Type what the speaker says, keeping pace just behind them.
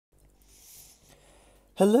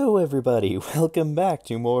Hello everybody, welcome back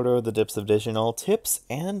to Mordor the Dips of Dejenol Tips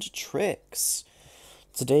and Tricks.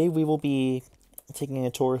 Today we will be taking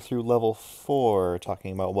a tour through level 4,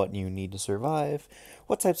 talking about what you need to survive,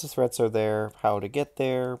 what types of threats are there, how to get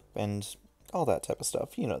there, and all that type of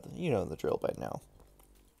stuff. You know the drill by now.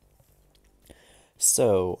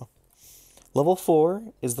 So, level 4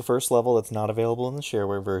 is the first level that's not available in the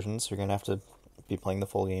shareware version, so you're going to have to be playing the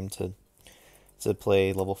full game to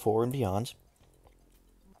play level 4 and beyond.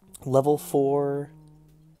 Level 4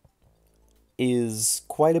 is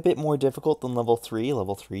quite a bit more difficult than level 3.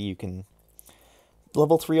 Level 3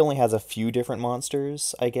 only has a few different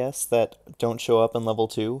monsters, I guess, that don't show up in level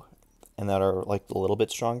 2 and that are like a little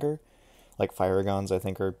bit stronger. Like Firagons, I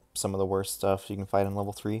think, are some of the worst stuff you can fight in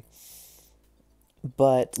level 3.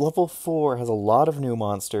 But level 4 has a lot of new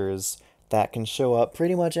monsters that can show up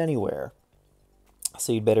pretty much anywhere.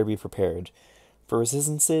 So you'd better be prepared. For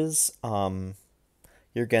resistances,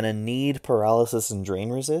 you're gonna need paralysis and drain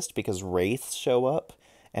resist because wraiths show up,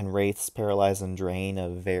 and wraiths paralyze and drain a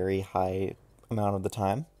very high amount of the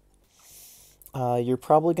time. You're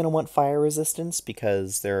probably gonna want fire resistance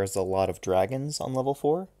because there's a lot of dragons on level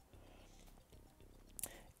 4.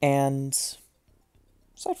 And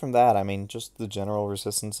aside from that, I mean, just the general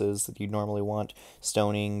resistances that you'd normally want.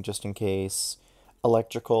 Stoning, just in case.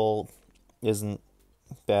 Electrical isn't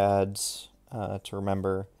bad to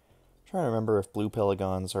remember. Trying to remember if blue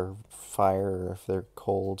pelargons are fire or if they're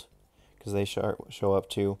cold, because they show up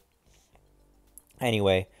too.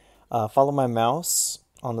 Anyway, follow my mouse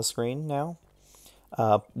on the screen now.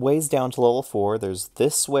 Ways down to level 4, there's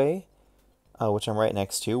this way, which I'm right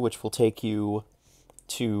next to, which will take you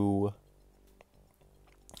to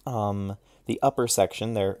the upper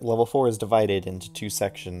section. There, level 4 is divided into 2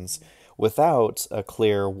 sections without a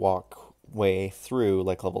clear walkway through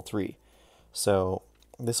like level 3. So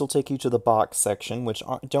this will take you to the box section, which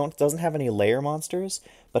doesn't have any lair monsters,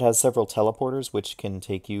 but has several teleporters, which can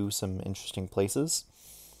take you some interesting places.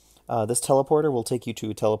 This teleporter will take you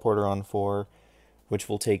to a teleporter on 4, which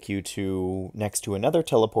will take you to next to another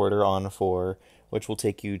teleporter on 4, which will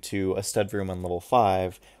take you to a stud room on level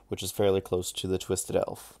 5, which is fairly close to the Twisted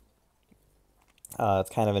Elf.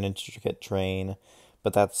 It's kind of an intricate train,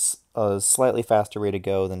 but that's a slightly faster way to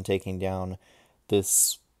go than taking down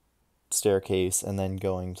this staircase and then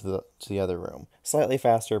going to the other room. Slightly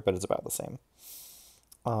faster, but it's about the same.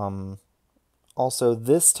 Also,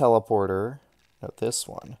 this teleporter, no, this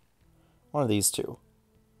one of these two.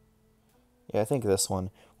 Yeah, I think this one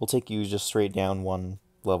will take you just straight down one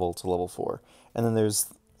level to level 4. And then there's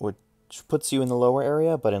which puts you in the lower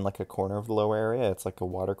area, but in like a corner of the lower area. It's like a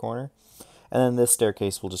water corner. And then this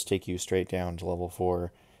staircase will just take you straight down to level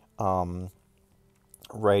 4,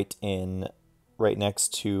 right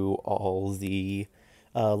next to all the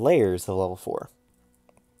layers of level 4.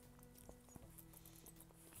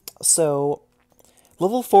 So,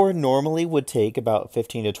 level 4 normally would take about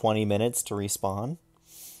 15 to 20 minutes to respawn,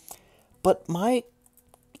 but my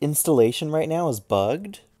installation right now is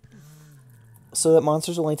bugged, so that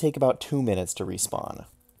monsters only take about 2 minutes to respawn.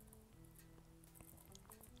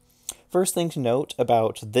 First thing to note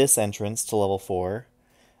about this entrance to level 4,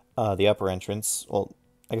 the upper entrance, well,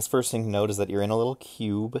 I guess first thing to note is that you're in a little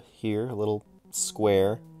cube here, a little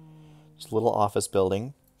square, just a little office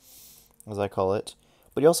building, as I call it.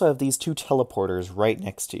 But you also have these 2 teleporters right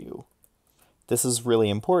next to you. This is really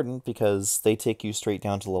important because they take you straight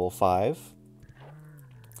down to level 5.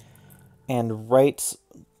 And right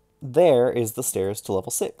there is the stairs to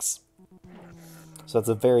level 6. So that's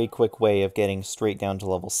a very quick way of getting straight down to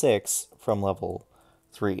level 6 from level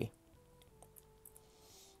 3.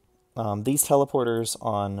 These teleporters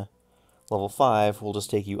on level 5 will just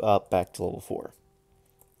take you up back to level 4.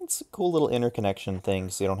 It's a cool little interconnection thing,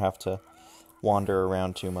 so you don't have to wander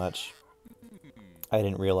around too much. I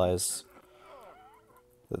didn't realize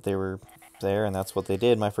that they were there, and that's what they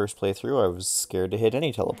did my first playthrough. I was scared to hit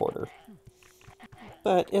any teleporter.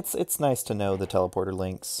 But it's nice to know the teleporter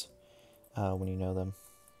links when you know them.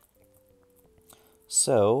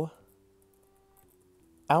 So,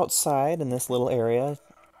 outside in this little area,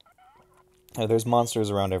 there's monsters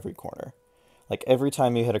around every corner. Like, every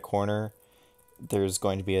time you hit a corner, there's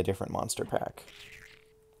going to be a different monster pack.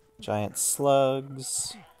 Giant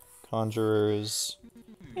slugs, conjurers,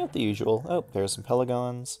 the usual. Oh, there's some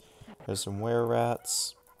pelargons, there's some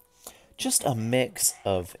were-rats. Just a mix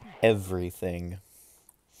of everything.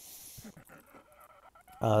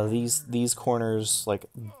 These corners, like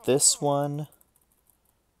this one,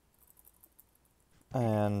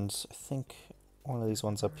 and I think one of these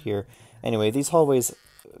ones up here. Anyway, these hallways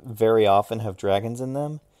very often have dragons in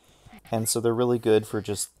them, and so they're really good for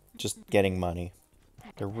just getting money.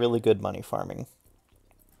 They're really good money farming.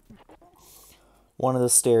 One of the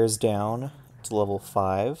stairs down to level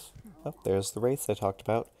 5, oh, there's the wraiths I talked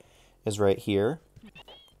about, is right here,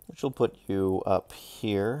 which will put you up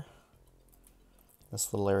here,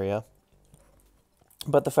 this little area.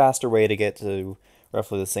 But the faster way to get to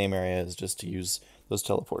roughly the same area is just to use those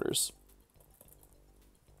teleporters.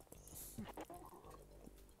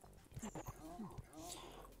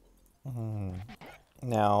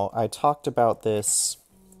 Now, I talked about this.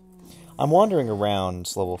 I'm wandering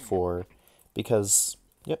around level 4 because,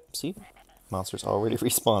 yep, see? Monsters already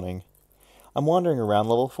respawning. I'm wandering around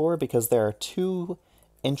level 4 because there are two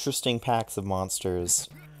interesting packs of monsters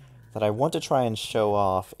that I want to try and show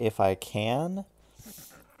off if I can.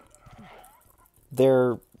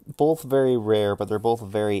 They're both very rare, but they're both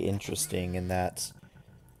very interesting in that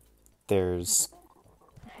there's,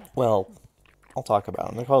 well, I'll talk about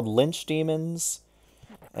them. They're called lynch demons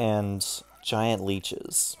and giant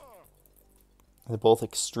leeches. They're both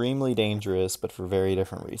extremely dangerous, but for very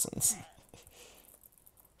different reasons.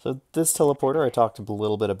 So this teleporter I talked a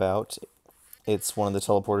little bit about. It's one of the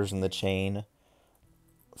teleporters in the chain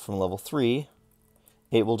from level 3.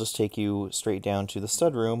 It will just take you straight down to the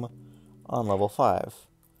stud room on level 5,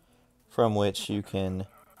 from which you can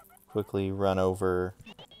quickly run over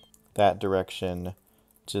that direction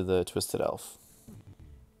to the Twisted Elf.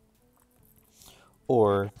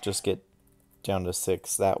 Or just get down to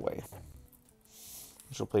 6 that way,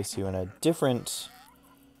 which will place you in a different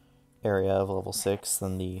area of level 6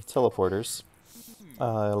 than the teleporters.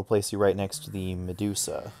 It'll place you right next to the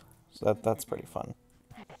Medusa, so that's pretty fun.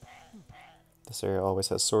 This area always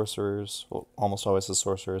has sorcerers, well, almost always has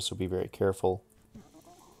sorcerers, so be very careful.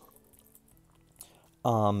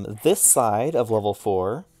 This side of level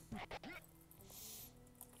 4,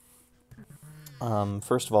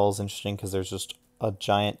 first of all, is interesting because there's just a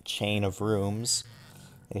giant chain of rooms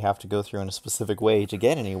that you have to go through in a specific way to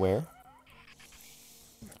get anywhere.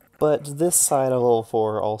 But this side of level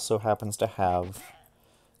 4 also happens to have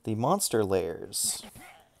the monster lairs.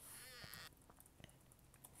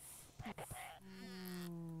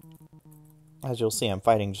 As you'll see, I'm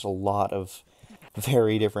fighting just a lot of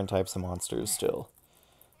very different types of monsters still.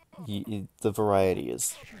 The variety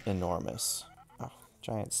is enormous. Oh,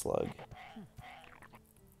 giant slug.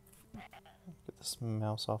 Get this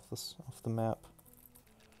mouse off the map.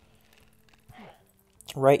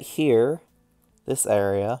 Right here, this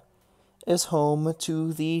area is home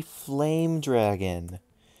to the flame dragon.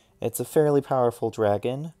 It's a fairly powerful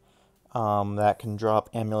dragon that can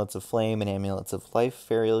drop amulets of flame and amulets of life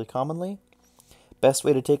fairly commonly. Best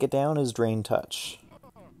way to take it down is Drain Touch.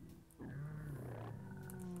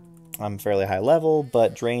 I'm fairly high level,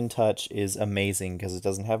 but Drain Touch is amazing because it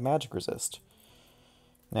doesn't have magic resist.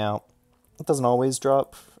 Now, it doesn't always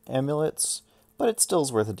drop amulets, but it still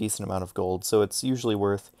is worth a decent amount of gold, so it's usually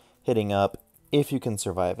worth hitting up if you can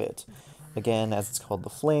survive it. Again, as it's called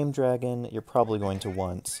the Flame Dragon, you're probably going to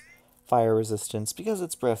want fire resistance because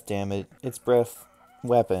its breath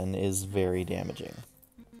weapon is very damaging.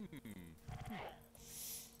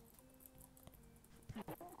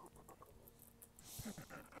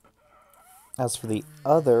 As for the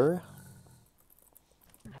other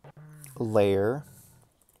layer,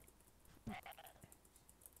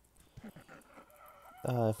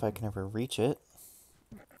 if I can ever reach it,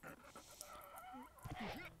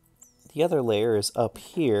 the other layer is up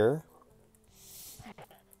here,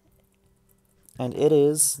 and it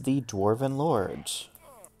is the Dwarven Lord.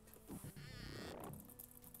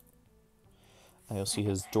 And you'll see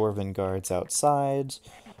his Dwarven guards outside,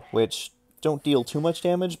 which don't deal too much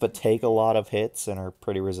damage, but take a lot of hits and are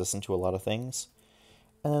pretty resistant to a lot of things.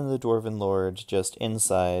 And then the Dwarven Lord just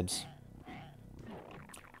inside,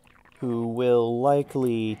 who will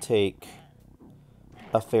likely take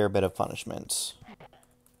a fair bit of punishment.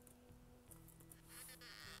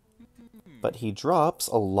 But he drops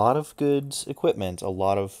a lot of good equipment, a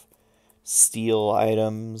lot of steel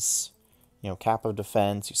items, cap of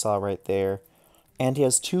defense, you saw right there. And he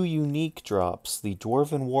has two unique drops, the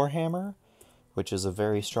Dwarven Warhammer, which is a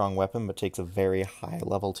very strong weapon but takes a very high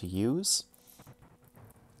level to use,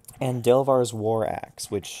 and Delvar's War Axe,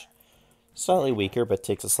 which is slightly weaker but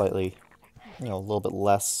takes a slightly, a little bit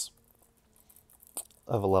less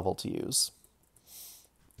of a level to use.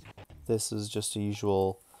 This is just a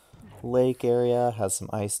usual lake area, has some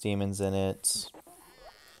ice demons in it.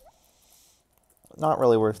 Not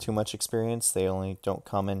really worth too much experience. They don't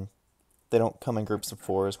come in groups of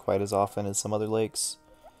 4s quite as often as some other lakes.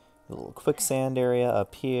 A little quicksand area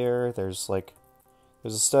up here. There's a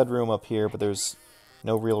stud room up here, but there's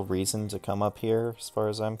no real reason to come up here as far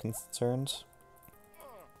as I'm concerned.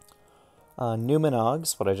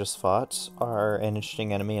 Numenogs, what I just fought, are an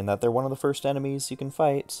interesting enemy in that they're one of the first enemies you can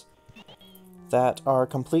fight that are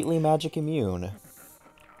completely magic immune.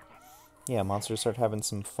 Yeah, monsters start having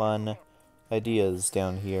some fun ideas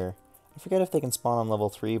down here. I forget if they can spawn on level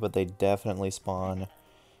 3, but they definitely spawn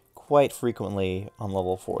quite frequently on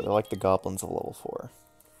level 4. They're like the goblins of level 4.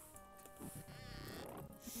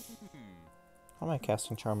 Why am I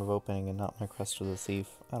casting Charm of Opening and not my Crest of the Thief?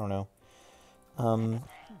 I don't know.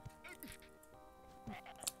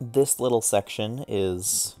 This little section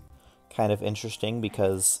is kind of interesting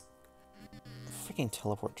because... freaking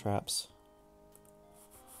teleport traps.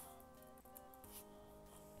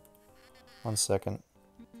 One second.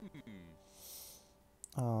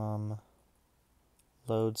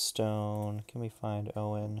 Lodestone. Can we find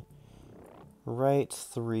Owen? Right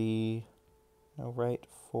 3. No, right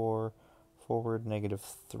 4. Forward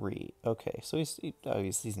 -3. Okay, so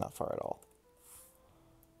he's not far at all.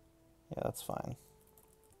 Yeah, that's fine.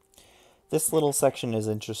 This little section is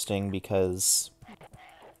interesting because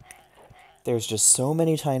there's just so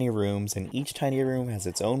many tiny rooms, and each tiny room has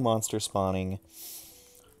its own monster spawning.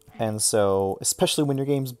 And so, especially when your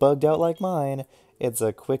game's bugged out like mine, it's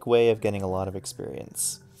a quick way of getting a lot of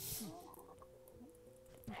experience.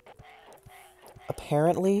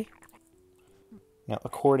 Apparently, now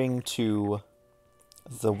according to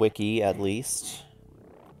the wiki at least,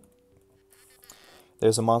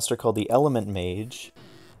 there's a monster called the Element Mage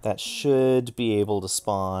that should be able to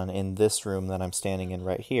spawn in this room that I'm standing in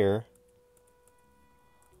right here.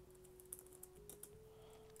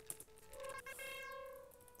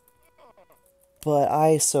 But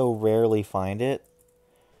I so rarely find it.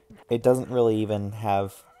 It doesn't really even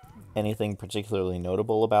have anything particularly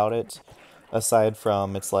notable about it, aside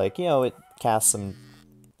from it's like, you know, it casts some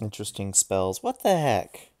interesting spells. What the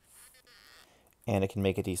heck? And it can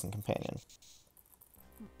make a decent companion.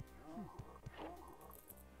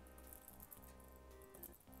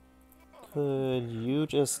 Could you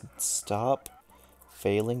just stop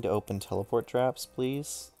failing to open teleport traps,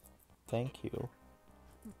 please? Thank you.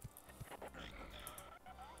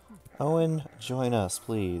 Owen, join us,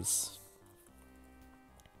 please.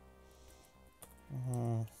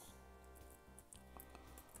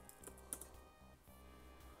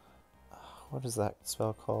 What is that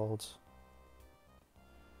spell called?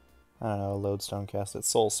 I don't know, Lodestone cast it.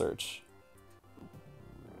 Soul Search.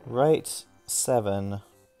 Right 7.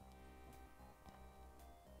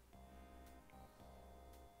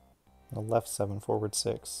 The left 7, forward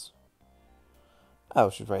 6. Oh,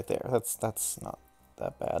 she's right there. That's not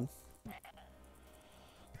that bad.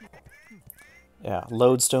 Yeah,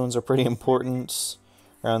 lodestones are pretty important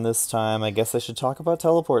around this time. I guess I should talk about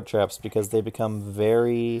teleport traps because they become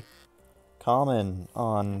very common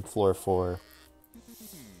on floor 4.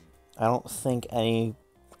 I don't think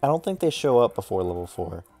they show up before level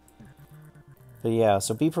 4. But yeah,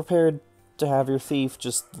 so be prepared to have your thief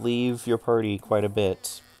just leave your party quite a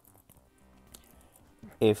bit.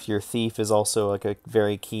 If your thief is also like a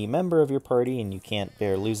very key member of your party and you can't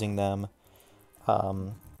bear losing them,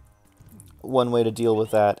 one way to deal with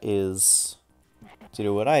that is to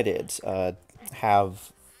do what I did.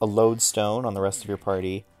 Have a lodestone on the rest of your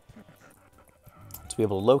party to be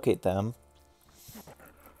able to locate them.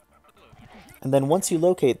 And then once you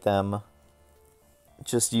locate them,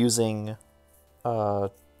 just using either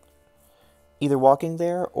walking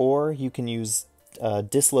there, or you can use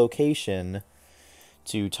dislocation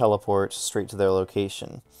to teleport straight to their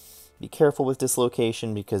location. Be careful with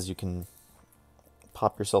dislocation because you can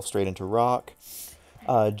pop yourself straight into rock.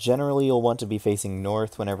 Generally, you'll want to be facing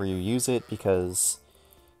north whenever you use it because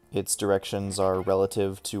its directions are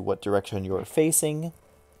relative to what direction you're facing.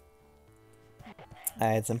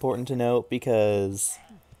 It's important to note because,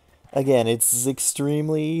 again, it's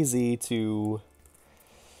extremely easy to,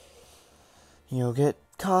 get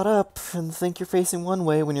caught up and think you're facing one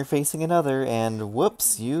way when you're facing another, and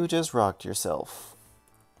whoops, you just rocked yourself.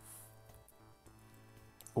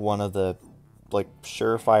 One of the,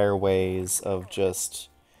 surefire ways of just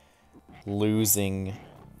losing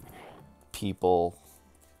people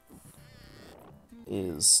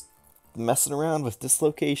is messing around with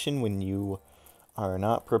dislocation when you are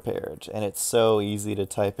not prepared. And it's so easy to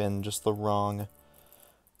type in just the wrong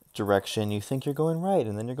direction. You think you're going right,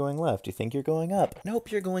 and then you're going left. You think you're going up.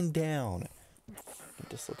 Nope, you're going down.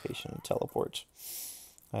 Dislocation and teleport.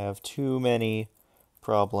 I have too many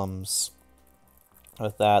problems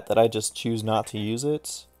with that I just choose not to use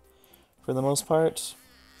it for the most part,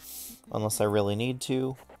 unless I really need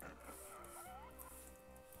to.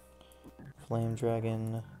 Flame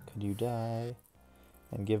Dragon, could you die?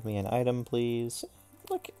 And give me an item, please.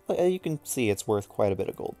 Look, you can see it's worth quite a bit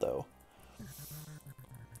of gold, though.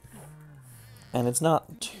 And it's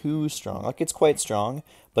not too strong. Like, it's quite strong,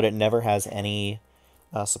 but it never has any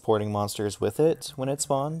supporting monsters with it when it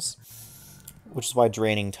spawns, which is why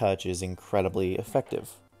Draining Touch is incredibly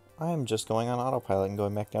effective. I'm just going on autopilot and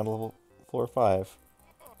going back down to level 4 or 5.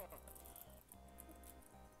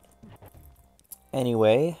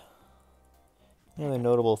 Anyway, any other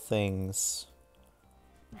notable things?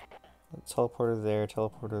 Teleporter there,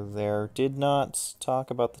 teleporter there. Did not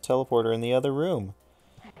talk about the teleporter in the other room.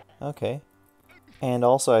 Okay. And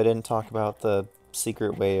also I didn't talk about the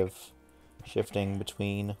secret way of shifting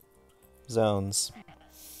between zones.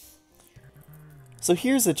 So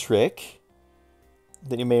here's a trick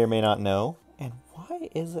that you may or may not know. And why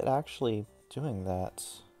is it actually doing that?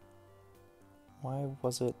 Why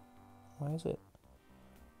is it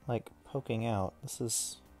like poking out? This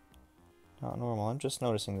is not normal. I'm just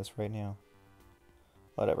noticing this right now.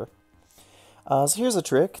 Whatever. So here's a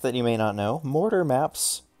trick that you may not know. Mordor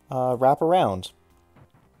maps wrap around.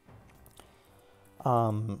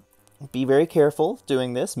 Be very careful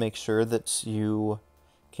doing this. Make sure that you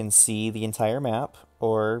can see the entire map,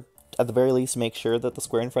 or at the very least make sure that the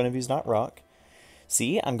square in front of you is not rock.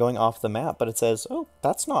 See, I'm going off the map, but it says, oh,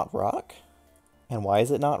 that's not rock. And why is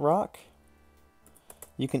it not rock?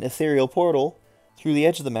 You can ethereal portal through the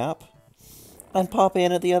edge of the map and pop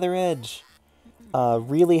in at the other edge.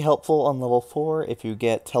 Really helpful on level 4 if you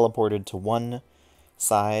get teleported to one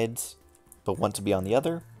side but want to be on the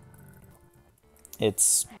other.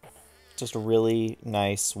 It's just a really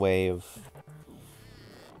nice way of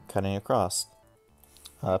cutting across.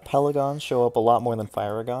 Pelagons show up a lot more than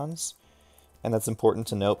Firagons, and that's important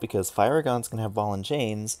to note because Firagons can have ball and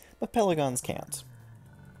chains, but Pelagons can't.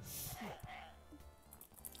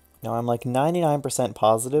 Now I'm like 99%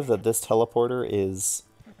 positive that this teleporter is...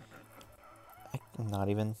 I'm not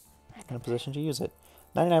even in a position to use it.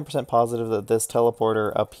 99% positive that this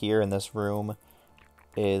teleporter up here in this room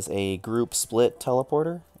is a group split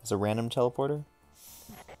teleporter. It's a random teleporter.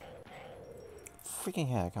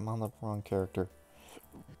 Freaking heck, I'm on the wrong character.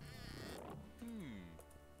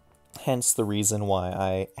 Hence the reason why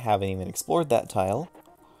I haven't even explored that tile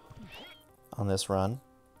on this run.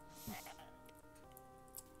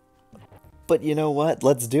 But you know what?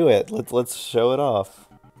 Let's do it. Let's show it off.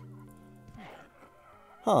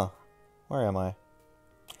 Huh. Where am I?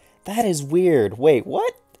 That is weird. Wait,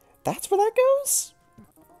 what? That's where that goes?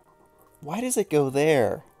 Why does it go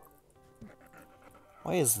there?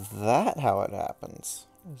 Why is that how it happens?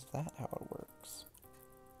 Is that how it works?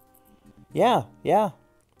 Yeah,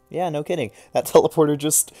 no kidding. That teleporter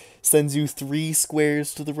just sends you 3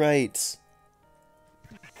 squares to the right.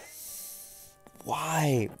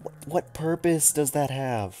 Why? What purpose does that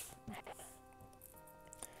have?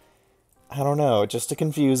 I don't know, just to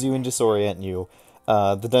confuse you and disorient you.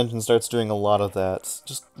 The dungeon starts doing a lot of that.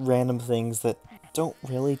 Just random things that don't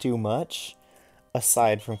really do much,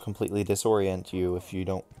 aside from completely disorient you if you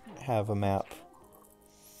don't have a map.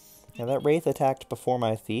 Now that Wraith attacked before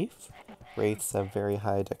my Thief. Wraiths have very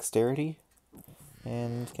high dexterity,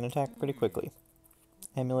 and can attack pretty quickly.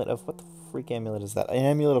 Amulet of... what the freak amulet is that? An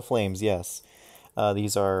Amulet of Flames, yes.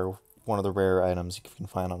 These are one of the rare items you can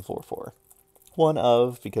find on floor 4. One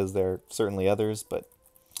of, because there are certainly others, but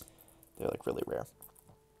they're like really rare.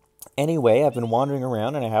 Anyway, I've been wandering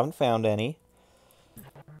around and I haven't found any.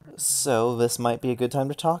 So this might be a good time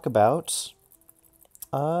to talk about...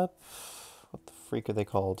 what the freak are they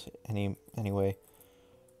called? Anyway.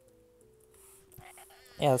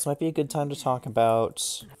 Yeah, this might be a good time to talk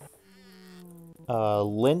about...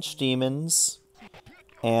 lynch demons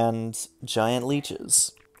and giant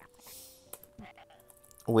leeches,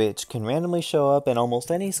 which can randomly show up in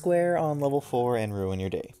almost any square on level 4 and ruin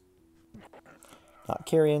your day. Not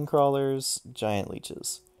carrion crawlers, giant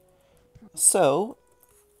leeches. So,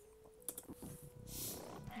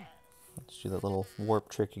 let's do that little warp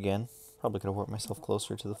trick again. Probably could have warped myself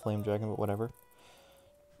closer to the flame dragon, but whatever.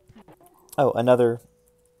 Oh, another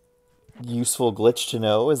useful glitch to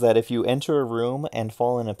know is that if you enter a room and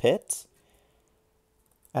fall in a pit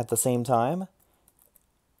at the same time,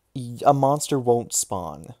 a monster won't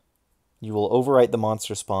spawn. You will overwrite the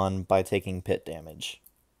monster spawn by taking pit damage.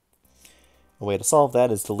 A way to solve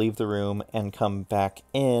that is to leave the room and come back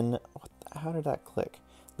in. How did that click?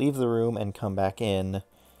 Leave the room and come back in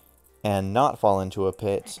and not fall into a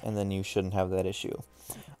pit, and then you shouldn't have that issue.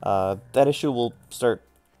 That issue will start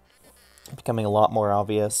becoming a lot more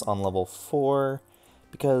obvious on level 4,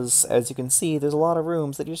 because as you can see, there's a lot of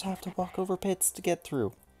rooms that you just have to walk over pits to get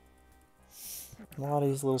through. A lot of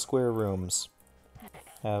these little square rooms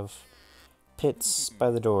have pits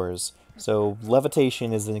by the doors. So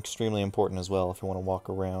levitation is extremely important as well if you want to walk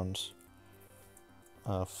around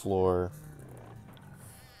floor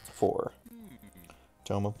 4.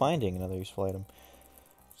 Tome of Binding, another useful item.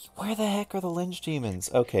 Where the heck are the Lynch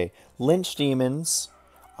Demons? Okay, Lynch Demons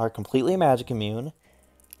are completely magic immune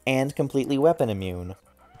and completely weapon immune.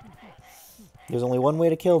 There's only one way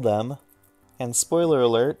to kill them, and spoiler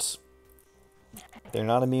alert, they're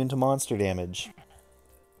not immune to monster damage.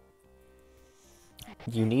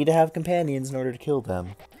 You need to have companions in order to kill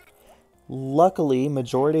them. Luckily,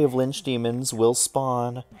 majority of Lynch Demons will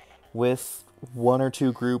spawn with 1 or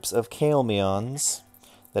 2 groups of Kael'mions,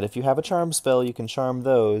 that if you have a charm spell, you can charm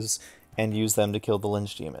those and use them to kill the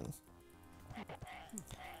Lynch Demon.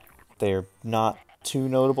 They're not too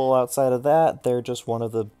notable outside of that, they're just one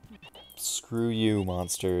of the screw you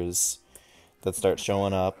monsters that start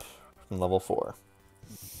showing up in level 4.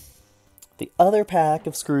 The other pack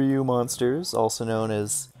of screw you monsters, also known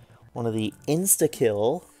as one of the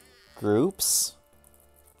insta-kill groups,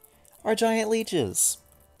 are giant leeches.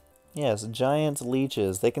 Yes, giant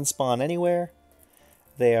leeches. They can spawn anywhere.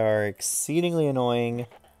 They are exceedingly annoying.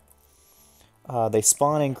 They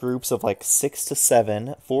spawn in groups of like 6 to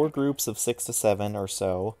 7. 4 groups of 6 to 7 or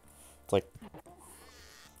so. It's like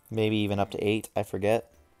maybe even up to 8, I forget.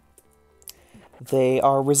 They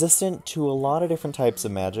are resistant to a lot of different types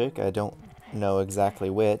of magic. I don't know exactly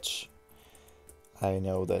which. I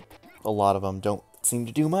know that a lot of them don't seem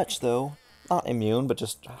to do much, though. Not immune, but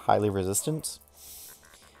just highly resistant.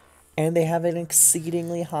 And they have an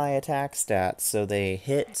exceedingly high attack stat, so they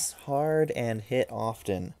hit hard and hit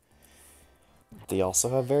often. They also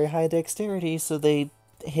have very high dexterity, so they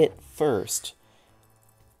hit first.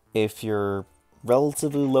 If you're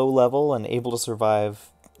relatively low level and able to survive,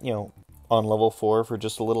 on level 4 for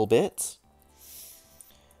just a little bit,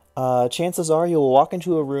 chances are you will walk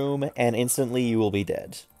into a room and instantly you will be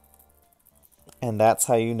dead. And that's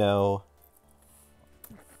how you know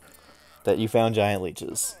that you found giant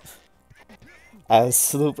leeches.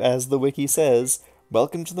 As the wiki says,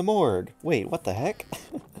 welcome to the morgue. Wait, what the heck?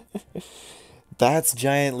 That's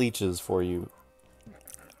giant leeches for you.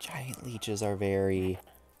 Giant leeches are very,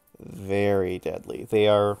 very deadly. They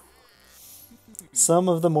are some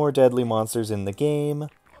of the more deadly monsters in the game.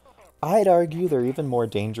 I'd argue they're even more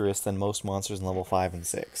dangerous than most monsters in level 5 and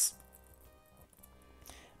 6.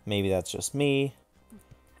 Maybe that's just me,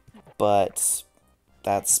 but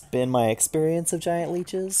that's been my experience of giant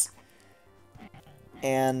leeches.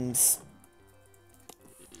 And,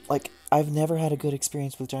 like, I've never had a good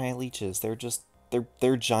experience with giant leeches.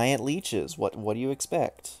 They're giant leeches. What do you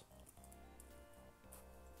expect?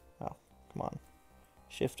 Oh, come on.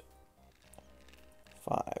 Shift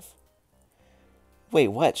 5. Wait,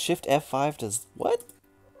 what? Shift F5 does what?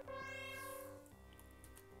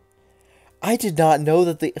 I did not know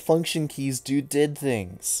that the function keys did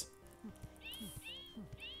things.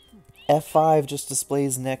 F5 just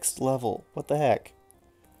displays next level. What the heck?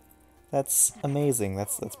 That's amazing.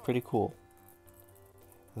 That's pretty cool.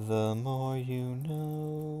 The more you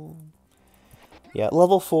know. Yeah,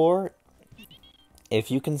 level 4.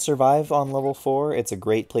 If you can survive on level 4, it's a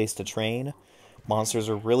great place to train. Monsters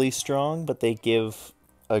are really strong, but they give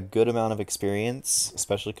a good amount of experience,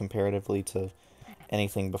 especially comparatively to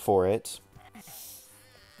anything before it.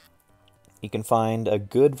 You can find a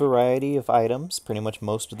good variety of items. Pretty much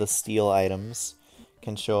most of the steel items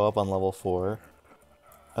can show up on level 4,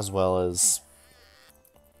 as well as...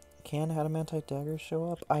 Can adamantite daggers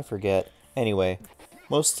show up? I forget. Anyway,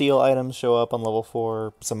 most steel items show up on level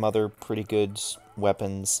 4. Some other pretty good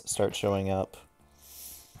weapons start showing up.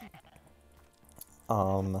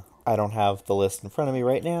 I don't have the list in front of me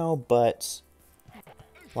right now, but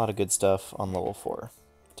a lot of good stuff on level 4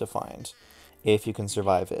 to find, if you can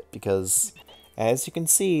survive it, because as you can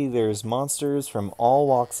see, there's monsters from all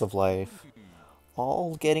walks of life,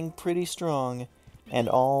 all getting pretty strong, and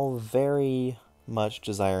all very much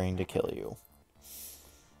desiring to kill you.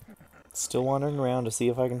 Still wandering around to see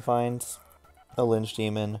if I can find a Lynch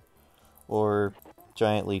Demon or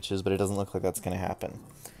giant leeches, but it doesn't look like that's going to happen.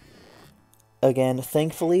 Again,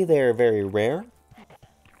 thankfully, they're very rare,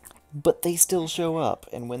 but they still show up,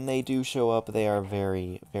 and when they do show up, they are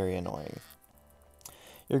very, very annoying.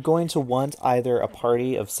 You're going to want either a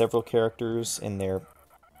party of several characters in their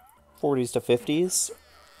 40s to 50s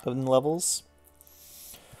in levels,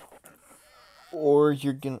 or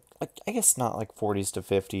you're gonna, I guess not like 40s to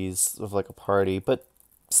 50s of like a party, but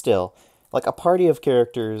still, like a party of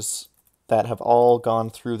characters that have all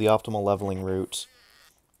gone through the optimal leveling route.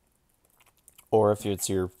 Or if it's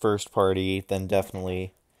your first party, then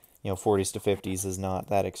definitely, 40s to 50s is not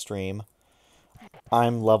that extreme.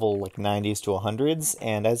 I'm level like 90s to 100s,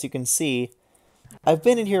 and as you can see, I've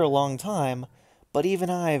been in here a long time, but even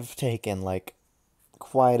I've taken like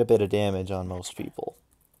quite a bit of damage on most people.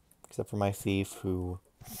 Except for my thief, who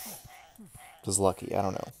was lucky. I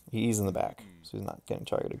don't know. He's in the back, so he's not getting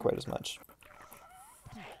targeted quite as much.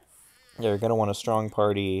 You're going to want a strong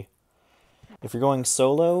party. If you're going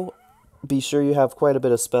solo, be sure you have quite a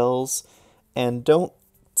bit of spells, and don't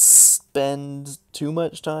spend too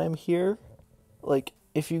much time here. Like,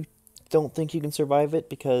 if you don't think you can survive it,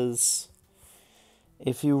 because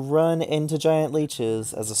if you run into giant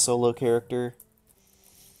leeches as a solo character,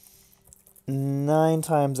 9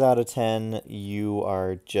 times out of 10, you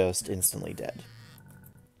are just instantly dead.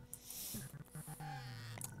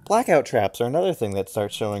 Blackout traps are another thing that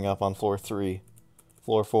starts showing up on floor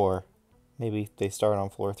 4. Maybe they start on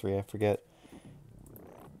floor 3, I forget.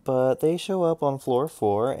 But they show up on floor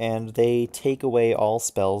 4, and they take away all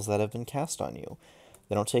spells that have been cast on you.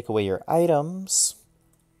 They don't take away your items,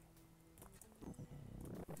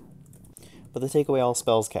 but they take away all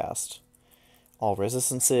spells cast. All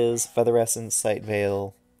resistances, Feather Essence, Sight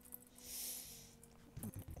Veil.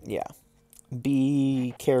 Yeah.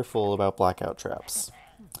 Be careful about blackout traps.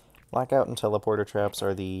 Blackout and teleporter traps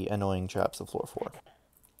are the annoying traps of floor 4.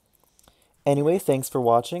 Anyway, thanks for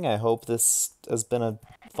watching. I hope this has been a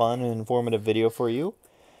fun and informative video for you.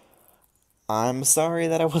 I'm sorry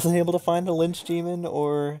that I wasn't able to find a lynch demon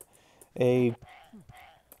or a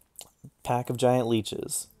pack of giant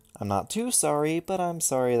leeches. I'm not too sorry, but I'm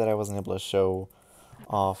sorry that I wasn't able to show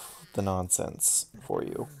off the nonsense for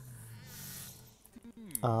you.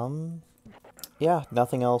 Yeah,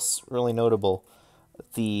 nothing else really notable.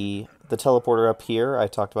 The teleporter up here I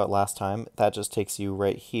talked about last time, that just takes you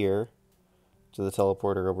right here to the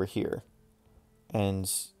teleporter over here.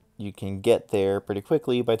 And you can get there pretty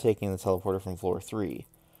quickly by taking the teleporter from floor 3,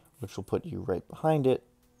 which will put you right behind it.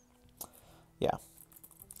 Yeah.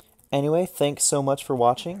 Anyway, thanks so much for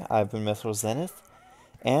watching. I've been Mithril Zenith,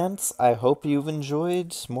 and I hope you've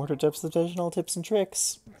enjoyed Mordor Depths of Dejenol tips and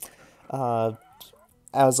tricks.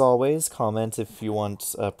 As always, comment if you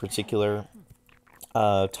want a particular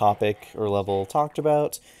topic or level talked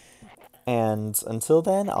about. And until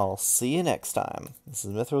then, I'll see you next time. This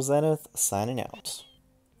is Mithril Zenith, signing out.